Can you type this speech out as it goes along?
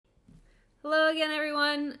Hello again,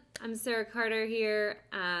 everyone. I'm Sarah Carter here,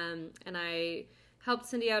 and I helped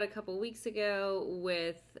Cindy out a couple weeks ago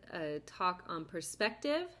with a talk on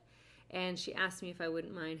perspective, and she asked me if I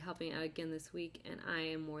wouldn't mind helping out again this week, and I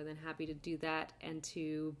am more than happy to do that and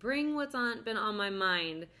to bring what's been on my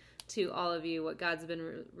mind to all of you, what God's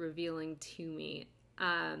been revealing to me.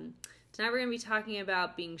 Tonight we're going to be talking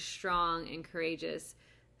about being strong and courageous,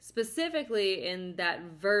 specifically in that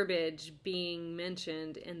verbiage being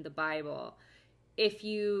mentioned in the Bible. If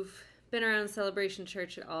you've been around Celebration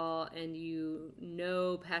Church at all and you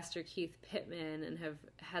know Pastor Keith Pittman and have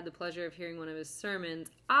had the pleasure of hearing one of his sermons,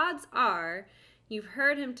 odds are you've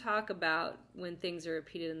heard him talk about when things are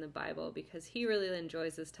repeated in the Bible, because he really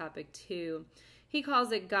enjoys this topic too. He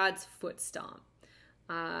calls it God's foot stomp.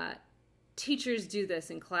 Teachers do this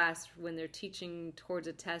in class when they're teaching towards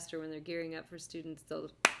a test or when they're gearing up for students. They'll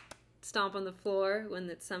stomp on the floor when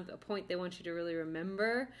it's a point they want you to really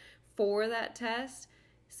remember for that test.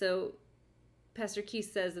 So Pastor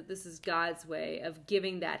Keith says that this is God's way of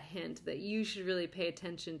giving that hint that you should really pay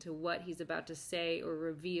attention to what he's about to say or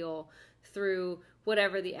reveal through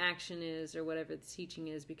whatever the action is or whatever the teaching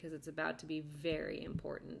is, because it's about to be very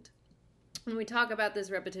important. When we talk about this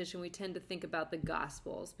repetition, we tend to think about the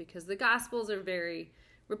Gospels, because the Gospels are very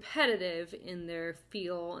repetitive in their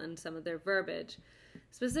feel and some of their verbiage.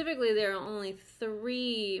 Specifically, there are only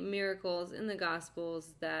 3 miracles in the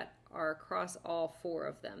Gospels that are across all 4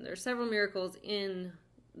 of them. There are several miracles in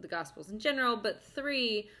the Gospels in general, but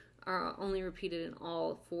 3 are only repeated in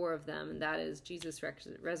all 4 of them, and that is Jesus'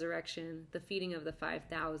 resurrection, the feeding of the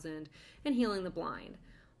 5,000, and healing the blind.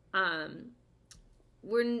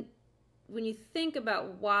 When you think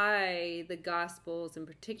about why the Gospels in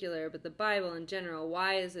particular, but the Bible in general,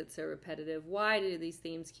 why is it so repetitive? Why do these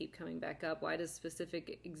themes keep coming back up? Why does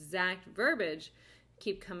specific exact verbiage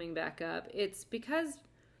keep coming back up? It's because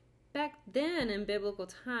back then in biblical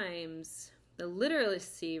times, the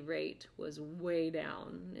literacy rate was way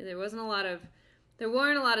down. There weren't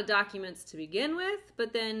a lot of documents to begin with,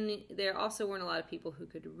 but then there also weren't a lot of people who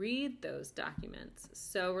could read those documents.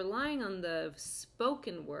 So relying on the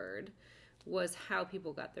spoken word was how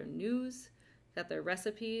people got their news, got their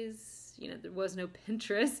recipes. There was no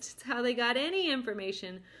Pinterest. It's how they got any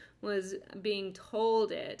information, was being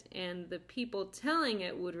told it, and the people telling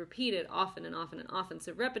it would repeat it often and often and often.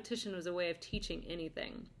 So repetition was a way of teaching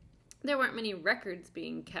anything. There weren't many records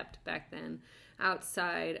being kept back then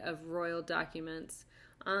outside of royal documents.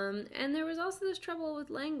 And there was also this trouble with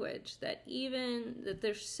language, that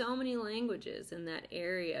there's so many languages in that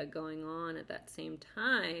area going on at that same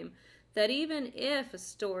time, that even if a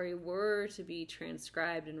story were to be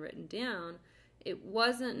transcribed and written down, it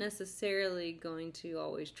wasn't necessarily going to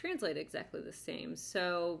always translate exactly the same.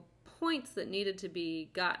 So points that needed to be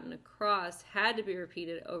gotten across had to be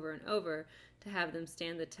repeated over and over to have them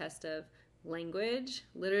stand the test of language,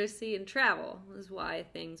 literacy, and travel. This is why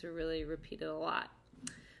things were really repeated a lot.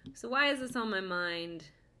 So why is this on my mind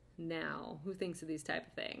now? Who thinks of these type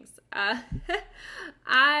of things?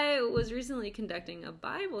 I was recently conducting a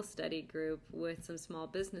Bible study group with some small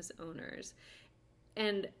business owners,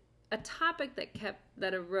 and a topic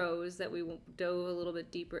that arose that we dove a little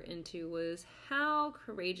bit deeper into was how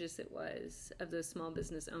courageous it was of those small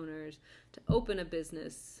business owners to open a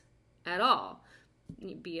business at all,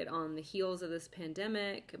 be it on the heels of this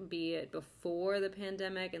pandemic, be it before the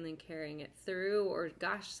pandemic and then carrying it through, or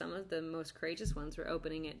gosh, some of the most courageous ones were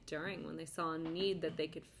opening it during, when they saw a need that they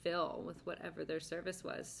could fill with whatever their service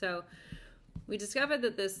was. So we discovered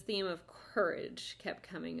that this theme of courage kept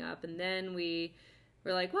coming up, and then we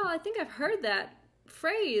were like, well, I think I've heard that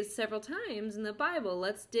phrase several times in the Bible.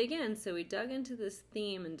 Let's dig in. So we dug into this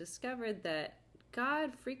theme and discovered that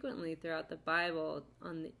God frequently throughout the Bible,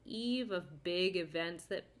 on the eve of big events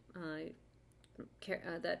that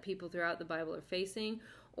people throughout the Bible are facing,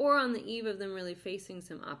 or on the eve of them really facing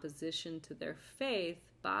some opposition to their faith,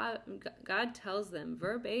 God tells them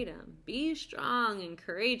verbatim, be strong and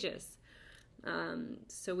courageous.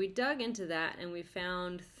 So we dug into that, and we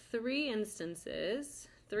found 3 instances,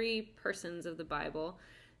 3 persons of the Bible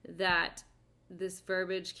that this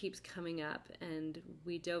verbiage keeps coming up, and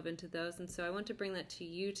we dove into those. And so I want to bring that to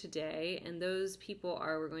you today, and those people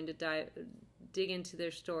we're going to dig into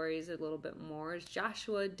their stories a little bit more. It's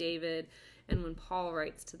Joshua, David, and when Paul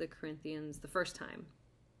writes to the Corinthians the first time.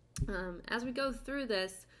 As we go through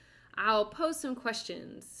this, I'll pose some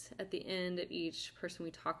questions at the end of each person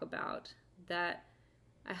we talk about that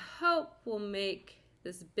I hope will make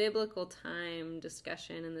this biblical time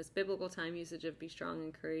discussion and this biblical time usage of be strong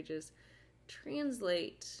and courageous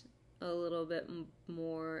translate a little bit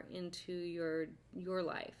more into your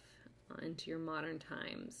life, into your modern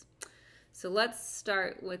times. So let's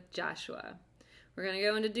start with Joshua. We're going to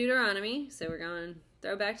go into Deuteronomy, so we're going to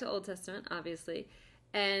throw back to Old Testament, obviously.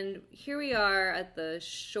 And here we are at the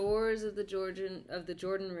shores of the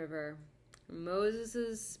Jordan River. Moses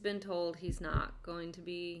has been told he's not going to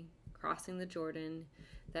be crossing the Jordan,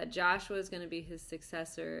 that Joshua is going to be his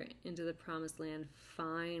successor into the promised land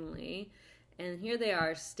finally. And here they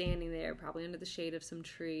are standing there, probably under the shade of some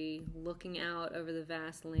tree, looking out over the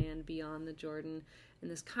vast land beyond the Jordan.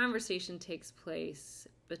 And this conversation takes place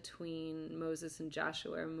between Moses and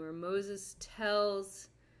Joshua, where Moses tells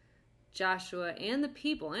Joshua and the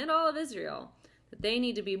people and all of Israel that they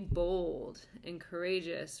need to be bold and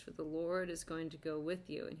courageous, for the Lord is going to go with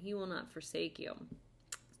you, and he will not forsake you.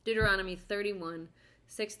 Deuteronomy 31,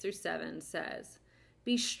 6-7 says,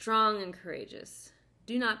 "Be strong and courageous.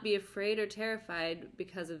 Do not be afraid or terrified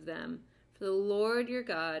because of them, for the Lord your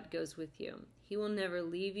God goes with you. He will never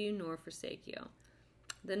leave you nor forsake you."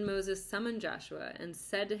 Then Moses summoned Joshua and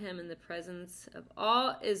said to him in the presence of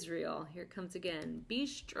all Israel, here it comes again, "Be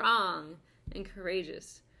strong and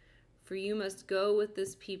courageous, for you must go with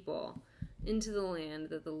this people into the land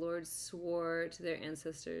that the Lord swore to their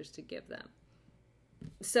ancestors to give them."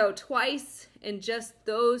 So twice in just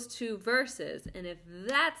those two verses, and if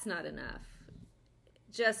that's not enough,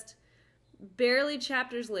 just barely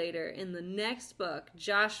chapters later in the next book,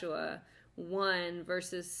 Joshua 1,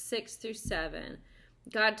 verses 6-7,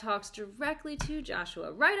 God talks directly to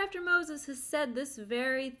Joshua. Right after Moses has said this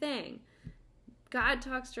very thing, God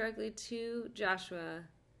talks directly to Joshua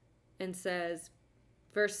and says,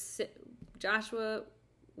 Joshua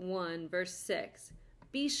 1, verse 6,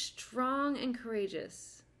 "Be strong and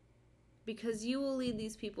courageous, because you will lead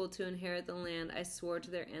these people to inherit the land I swore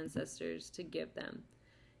to their ancestors to give them.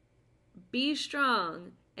 Be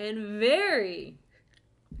strong and very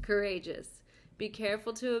courageous. Be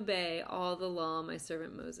careful to obey all the law my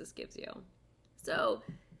servant Moses gives you." So,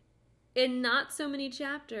 in not so many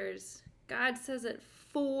chapters, God says it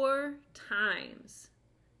 4 times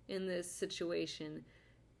in this situation.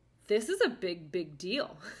 This is a big, big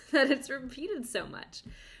deal that it's repeated so much.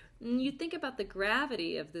 And you think about the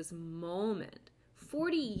gravity of this moment.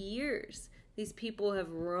 40 years, these people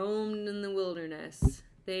have roamed in the wilderness.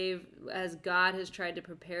 As God has tried to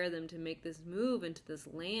prepare them to make this move into this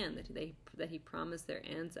land that he promised their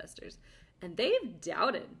ancestors. And they've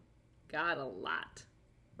doubted God a lot,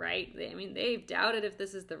 right? They've doubted if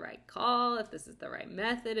this is the right call, if this is the right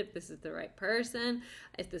method, if this is the right person,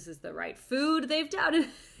 if this is the right food. They've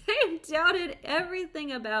doubted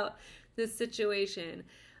everything about this situation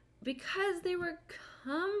because they were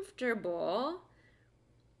comfortable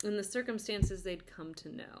in the circumstances they'd come to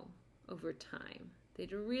know over time.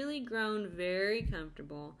 They'd really grown very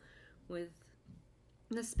comfortable with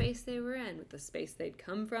the space they were in, with the space they'd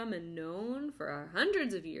come from and known for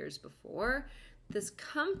hundreds of years before, this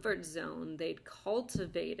comfort zone they'd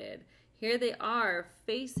cultivated. Here they are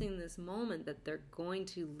facing this moment that they're going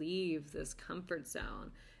to leave this comfort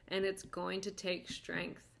zone, and it's going to take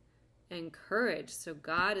strength and courage. So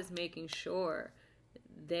God is making sure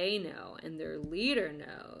they know and their leader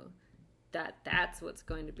know that that's what's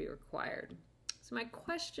going to be required. So my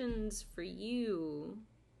questions for you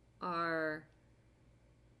are,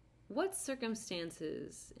 what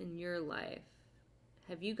circumstances in your life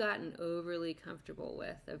have you gotten overly comfortable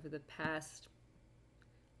with over the past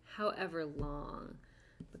however long?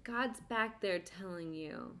 But God's back there telling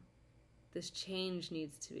you this change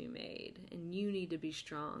needs to be made and you need to be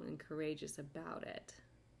strong and courageous about it.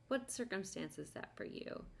 What circumstance is that for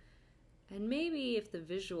you? And maybe if the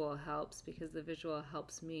visual helps, because the visual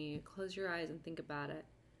helps me, close your eyes and think about it.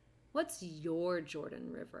 What's your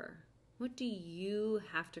Jordan River? What do you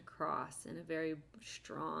have to cross in a very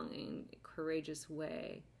strong and courageous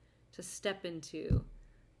way to step into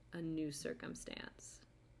a new circumstance?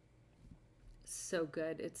 So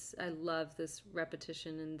good. I love this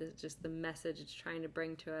repetition and just the message it's trying to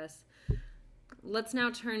bring to us. Let's now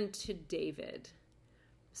turn to David.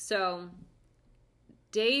 So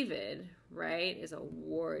David, right, is a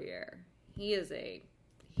warrior. He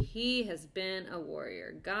has been a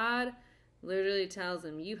warrior. God literally tells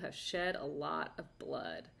him, you have shed a lot of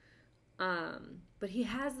blood. But he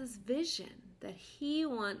has this vision that he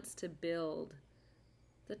wants to build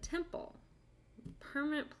the temple, a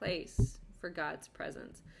permanent place for God's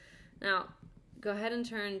presence. Now, go ahead and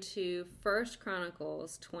turn to 1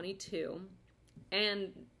 Chronicles 22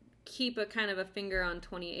 and keep a kind of a finger on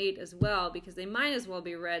 28 as well, because they might as well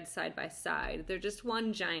be read side by side. They're just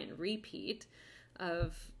one giant repeat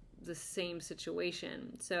of the same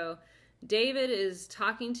situation. So David is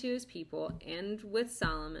talking to his people and with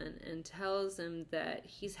Solomon and tells him that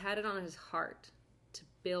he's had it on his heart to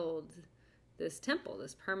build this temple,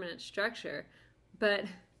 this permanent structure. But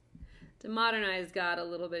to modernize God a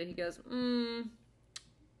little bit, he goes, no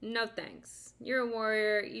thanks. You're a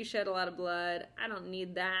warrior. You shed a lot of blood. I don't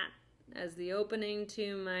need that as the opening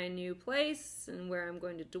to my new place and where I'm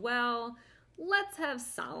going to dwell. Let's have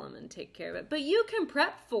Solomon take care of it. But you can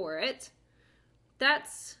prep for it.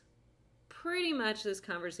 That's pretty much this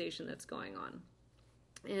conversation that's going on.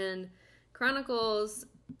 And Chronicles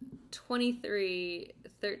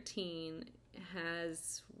 23:13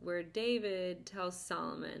 has where David tells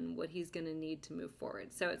Solomon what he's going to need to move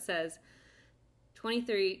forward. So it says, 1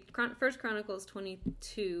 Chronicles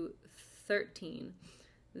 22:13,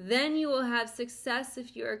 then you will have success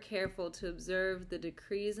if you are careful to observe the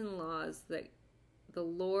decrees and laws that the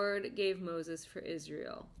Lord gave Moses for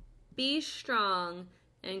Israel. Be strong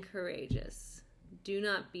and courageous. Do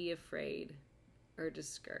not be afraid or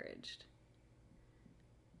discouraged.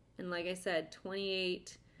 And like I said,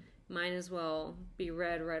 28 might as well be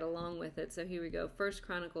read right along with it. So here we go. 1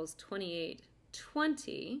 Chronicles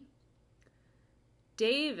 28:20.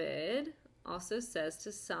 David also says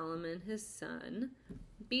to Solomon, his son,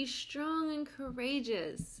 be strong and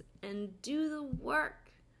courageous and do the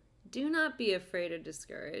work. Do not be afraid or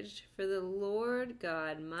discouraged, for the Lord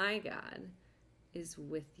God, my God, is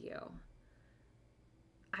with you.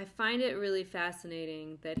 I find it really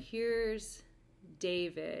fascinating that here's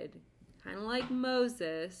David, kind of like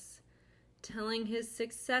Moses, telling his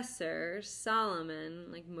successor, Solomon,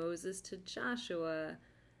 like Moses to Joshua,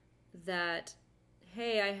 that,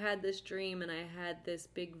 hey, I had this dream and I had this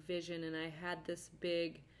big vision and I had this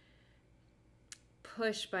big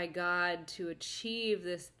push by God to achieve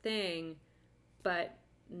this thing, but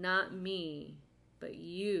not me, but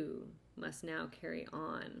you must now carry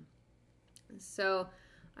on. So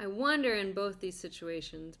I wonder in both these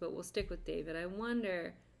situations, but we'll stick with David, I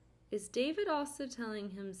wonder, is David also telling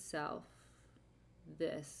himself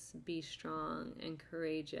this, be strong and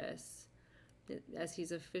courageous, as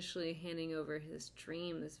he's officially handing over his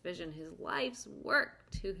dream, this vision, his life's work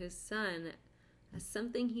to his son as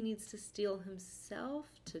something he needs to steel himself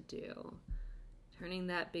to do, turning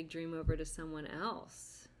that big dream over to someone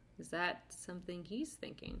else? Is that something he's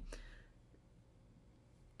thinking?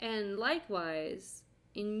 And likewise,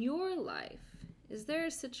 in your life, is there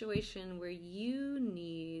a situation where you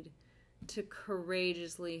need to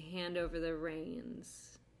courageously hand over the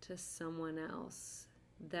reins to someone else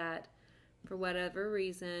that, for whatever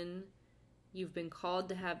reason, you've been called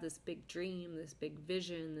to have this big dream, this big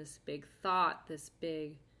vision, this big thought, this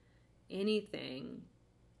big anything,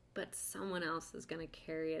 but someone else is going to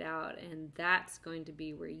carry it out, and that's going to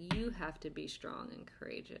be where you have to be strong and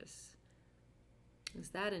courageous? Is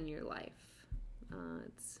that in your life?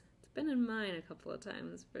 It's been in mine a couple of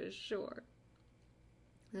times for sure.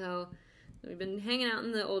 So we've been hanging out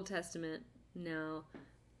in the Old Testament now.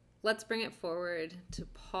 Let's bring it forward to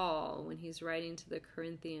Paul when he's writing to the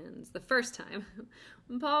Corinthians. The first time,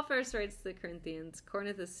 when Paul first writes to the Corinthians,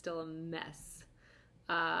 Corinth is still a mess.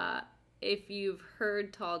 If you've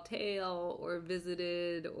heard tall tale or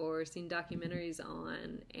visited or seen documentaries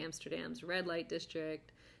on Amsterdam's red light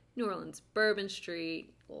district, New Orleans Bourbon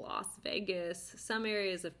Street, Las Vegas, some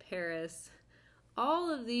areas of Paris,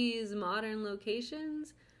 all of these modern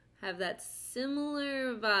locations have that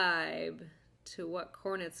similar vibe to what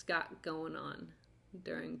Corinth's got going on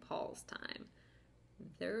during Paul's time.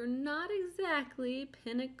 They're not exactly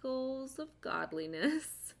pinnacles of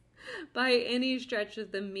godliness by any stretch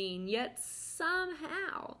of the mean, yet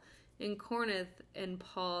somehow in Corinth in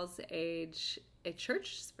Paul's age, a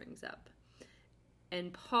church springs up.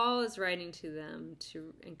 And Paul is writing to them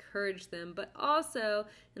to encourage them, but also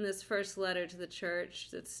in this first letter to the church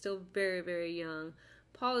that's still very, very young,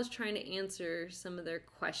 Paul is trying to answer some of their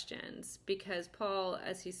questions, because Paul,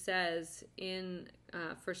 as he says in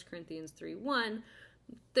 1 Corinthians 3:1,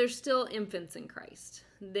 they're still infants in Christ.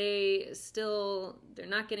 They're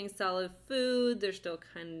not getting solid food. They're still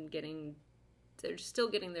getting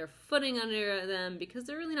their footing under them because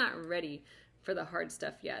they're really not ready for the hard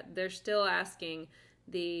stuff yet. They're still asking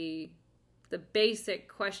the basic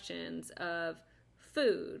questions of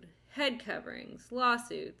food, head coverings,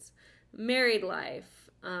 lawsuits, married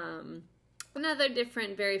life, and other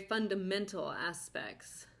different very fundamental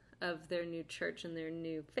aspects of their new church and their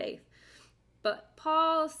new faith. But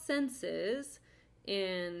Paul senses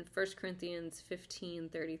in 1 Corinthians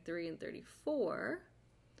 15:33 and 34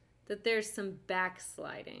 that there's some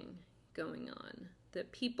backsliding going on,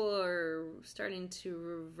 that people are starting to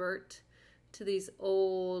revert to these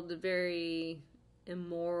old, very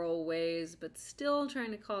immoral ways, but still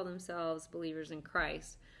trying to call themselves believers in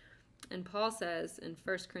Christ. And Paul says in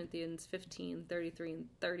 1 Corinthians 15:33 and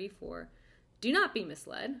 34, Do not be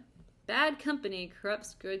misled. Bad company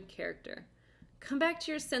corrupts good character. Come back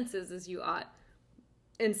to your senses as you ought,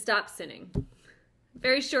 and stop sinning.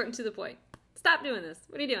 Very short and to the point. Stop doing this.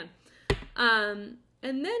 What are you doing?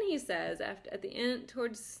 And then he says, at the end,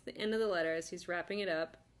 towards the end of the letter, as he's wrapping it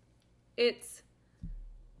up, it's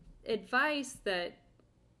advice that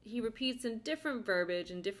he repeats in different verbiage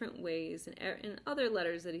in different ways in other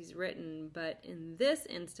letters that he's written, but in this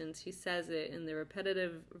instance, he says it in the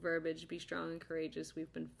repetitive verbiage, be strong and courageous,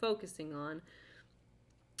 we've been focusing on.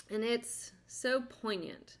 And it's so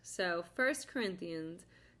poignant. So 1 Corinthians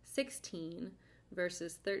 16,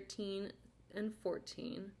 verses 13 and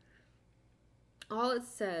 14, all it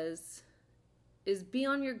says is be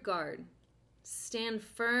on your guard, stand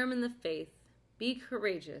firm in the faith, be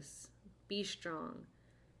courageous, be strong,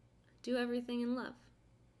 do everything in love.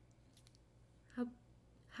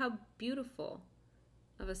 How beautiful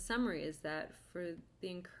of a summary is that for the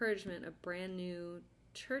encouragement a brand new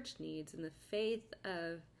church needs in the faith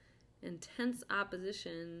of intense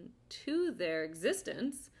opposition to their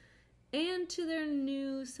existence and to their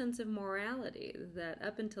new sense of morality that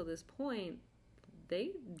up until this point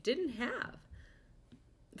they didn't have.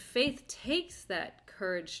 Faith takes that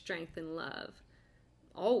courage, strength, and love,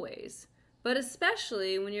 always, but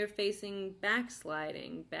especially when you're facing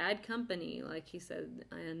backsliding, bad company, like he said,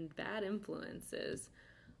 and bad influences.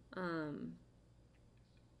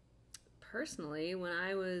 Personally, when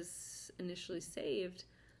I was initially saved,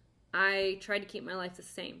 I tried to keep my life the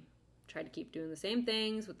same. Tried to keep doing the same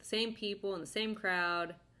things with the same people in the same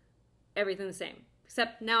crowd, everything the same.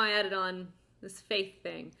 Except now I added on this faith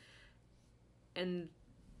thing. And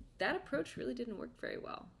that approach really didn't work very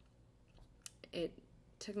well. It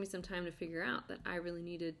took me some time to figure out that I really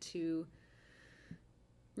needed to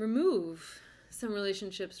remove some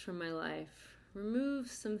relationships from my life, remove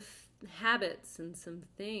some habits and some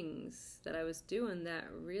things that I was doing that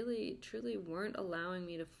really, truly weren't allowing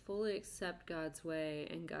me to fully accept God's way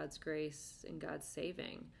and God's grace and God's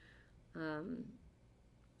saving.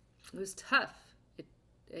 It was tough.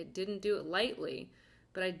 I didn't do it lightly,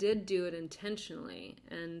 but I did do it intentionally.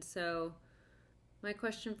 And so my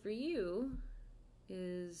question for you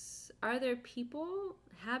is, are there people,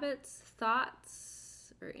 habits,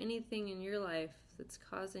 thoughts, or anything in your life that's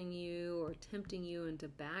causing you or tempting you into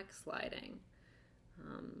backsliding,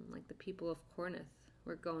 like the people of Corinth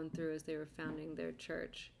were going through as they were founding their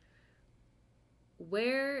church?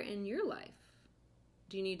 Where in your life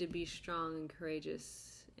do you need to be strong and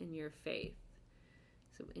courageous in your faith?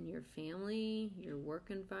 So in your family, your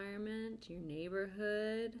work environment, your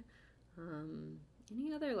neighborhood,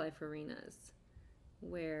 any other life arenas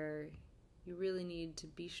where you really need to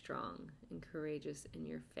be strong and courageous in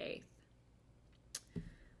your faith.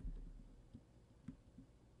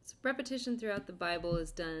 So repetition throughout the Bible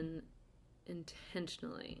is done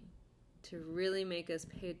intentionally to really make us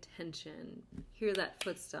pay attention, hear that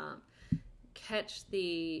foot stomp, catch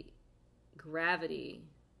the gravity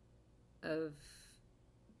of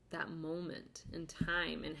that moment in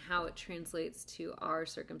time and how it translates to our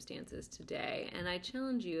circumstances today. And I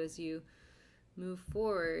challenge you as you move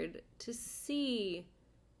forward to see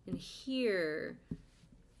and hear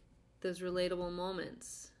those relatable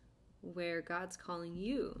moments where God's calling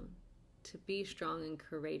you to be strong and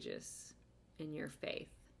courageous in your faith.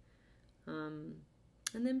 And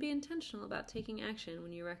then be intentional about taking action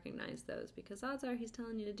when you recognize those, because odds are He's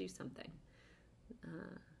telling you to do something.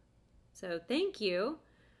 So thank you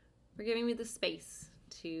for giving me the space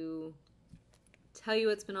to tell you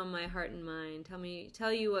what's been on my heart and mind.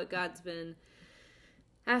 Tell you what God's been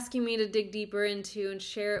asking me to dig deeper into and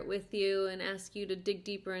share it with you, and ask you to dig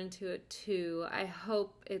deeper into it too. I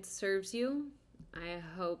hope it serves you. I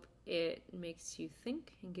hope it makes you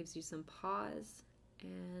think and gives you some pause.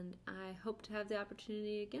 And I hope to have the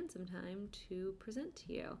opportunity again sometime to present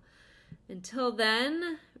to you. Until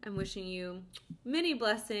then, I'm wishing you many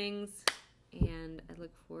blessings, and I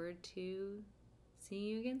look forward to seeing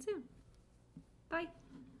you again soon. Bye.